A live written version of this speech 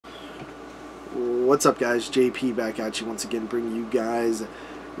What's up, guys? JP back at you once again, bringing you guys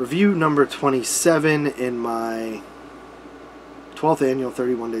review number 27 in my 12th annual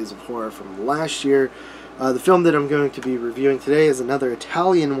 31 Days of Horror from last year. The film that I'm going to be reviewing today is another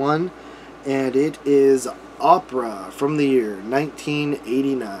Italian one, and it is Opera from the year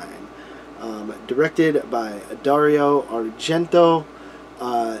 1989. Directed by Dario Argento.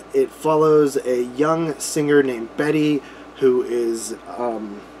 It follows a young singer named Betty who is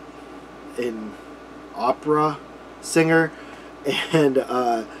an opera singer,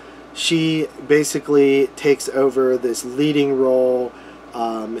 and she basically takes over this leading role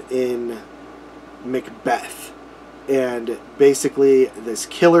in Macbeth. And basically this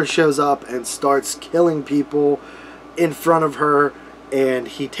killer shows up and starts killing people in front of her, and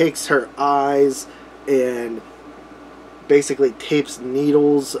he takes her eyes and basically tapes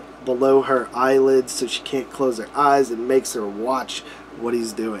needles below her eyelids so she can't close her eyes and makes her watch what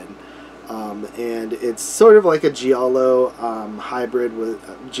he's doing. And it's sort of like a giallo hybrid with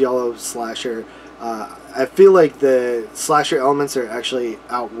giallo slasher. I feel like the slasher elements are actually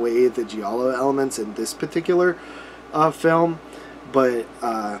outweigh the giallo elements in this particular film, but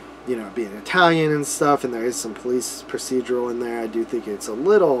you know, being Italian and stuff, and there is some police procedural in there, I do think it's a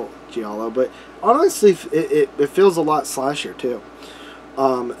little giallo, but honestly it feels a lot slasher too.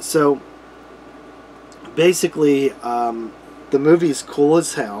 So basically the movie's cool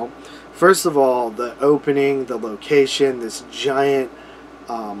as hell. First of all, the opening, the location, this giant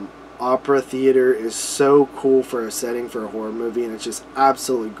opera theater is so cool for a setting for a horror movie, and it's just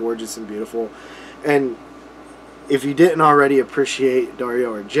absolutely gorgeous and beautiful. And if you didn't already appreciate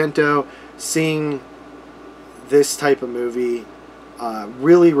Dario Argento, seeing this type of movie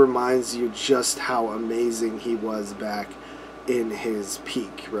really reminds you just how amazing he was back in his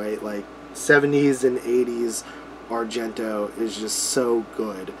peak, right? Like 70s and 80s Argento is just so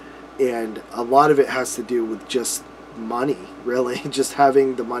good. And a lot of it has to do with just money, really. Just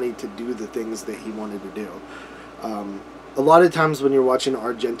having the money to do the things that he wanted to do. A lot of times when you're watching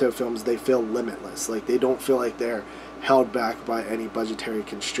Argento films, they feel limitless. Like, they don't feel like they're held back by any budgetary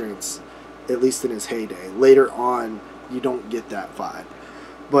constraints, at least in his heyday. Later on, you don't get that vibe.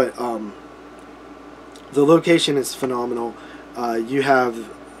 But the location is phenomenal. You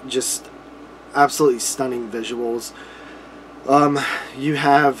have just absolutely stunning visuals. You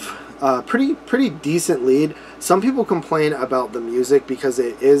have pretty decent lead. Some people complain about the music because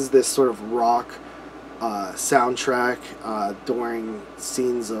it is this sort of rock soundtrack during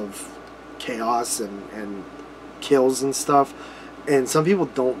scenes of chaos and kills and stuff, and some people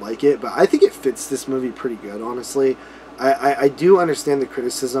don't like it, but I think it fits this movie pretty good, honestly. I do understand the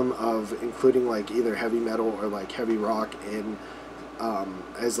criticism of including like either heavy metal or like heavy rock in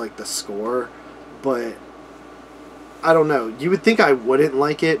as like the score, but I don't know. You would think I wouldn't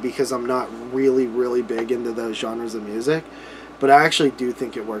like it because I'm not really big into those genres of music, but I actually do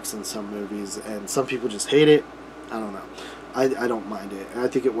think it works in some movies, and some people just hate it. I don't know. I don't mind it, and I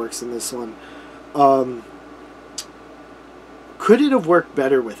think it works in this one. Could it have worked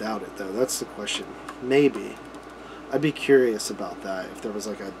better without it, though? That's the question. Maybe. I'd be curious about that, if there was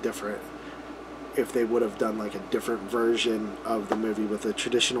like a different... if they would have done like a different version of the movie with a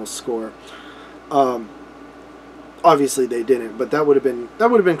traditional score. Obviously they didn't, but that would have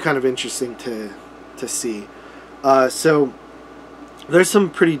been kind of interesting to see. So there's some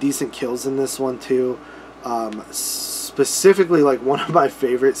pretty decent kills in this one too. Specifically, like, one of my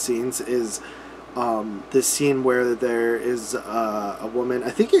favorite scenes is this scene where there is a woman. I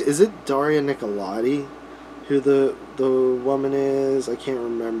think is it Daria Nicolodi who the woman is? I can't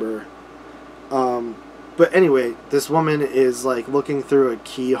remember. But anyway, this woman is like looking through a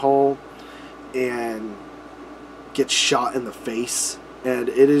keyhole and gets shot in the face, and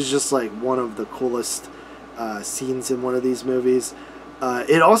it is just like one of the coolest scenes in one of these movies.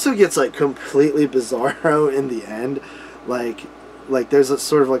 It also gets like completely bizarro in the end, like there's a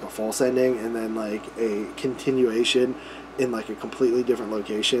sort of like a false ending and then like a continuation in like a completely different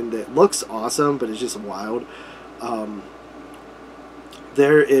location that looks awesome, but it's just wild.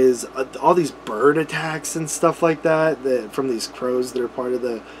 There is all these bird attacks and stuff like that from these crows that are part of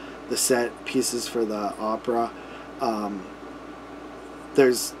the set pieces for the opera.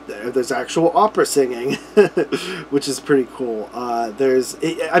 There's actual opera singing, which is pretty cool. I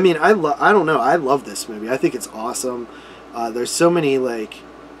don't know, I love this movie. I think it's awesome. There's so many like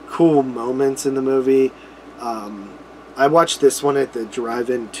cool moments in the movie. I watched this one at the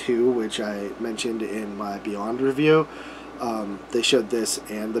drive-in too, which I mentioned in my Beyond review. They showed this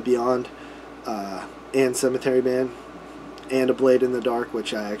and the Beyond, and Cemetery Man, and A Blade in the Dark,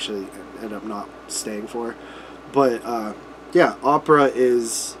 which I actually ended up not staying for. But yeah, Opera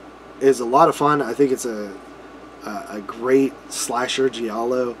is is a lot of fun. I think it's a great slasher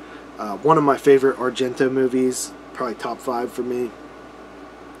giallo. One of my favorite Argento movies, probably top 5 for me.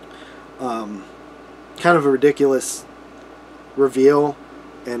 Kind of a ridiculous reveal,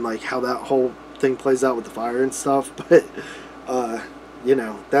 and like how that whole thing plays out with the fire and stuff, but you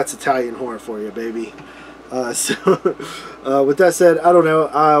know, that's Italian horror for you, baby. So with that said, I don't know,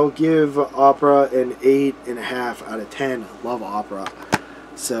 I'll give Opera an 8.5 out of 10. Love Opera.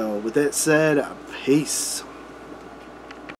 So with that said, peace.